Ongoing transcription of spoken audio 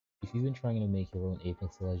if you've been trying to make your own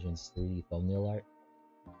Apex Legends 3D thumbnail art,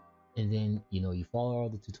 and then you follow all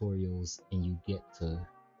the tutorials and you get to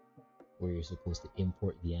where you're supposed to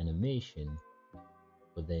import the animation,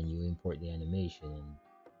 but then you import the animation and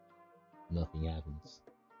nothing happens.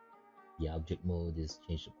 The object mode is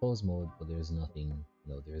changed to pose mode, but there's nothing,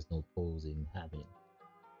 there's no posing happening.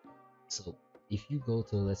 So if you go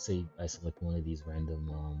to, let's say I select one of these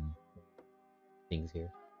random things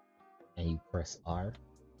here, and you press R,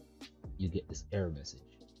 you get this error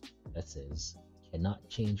message that says cannot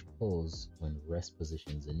change pose when rest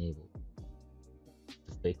position is enabled.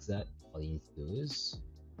 To fix that, all you need to do is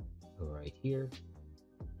go right here,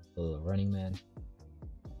 a little running man,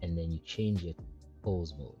 and then you change it to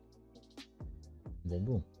pose mode. And then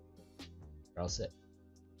boom, you're all set.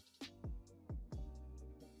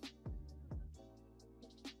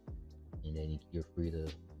 And then you're free to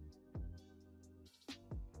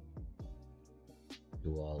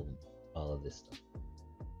do all of this stuff.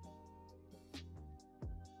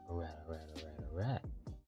 Alright.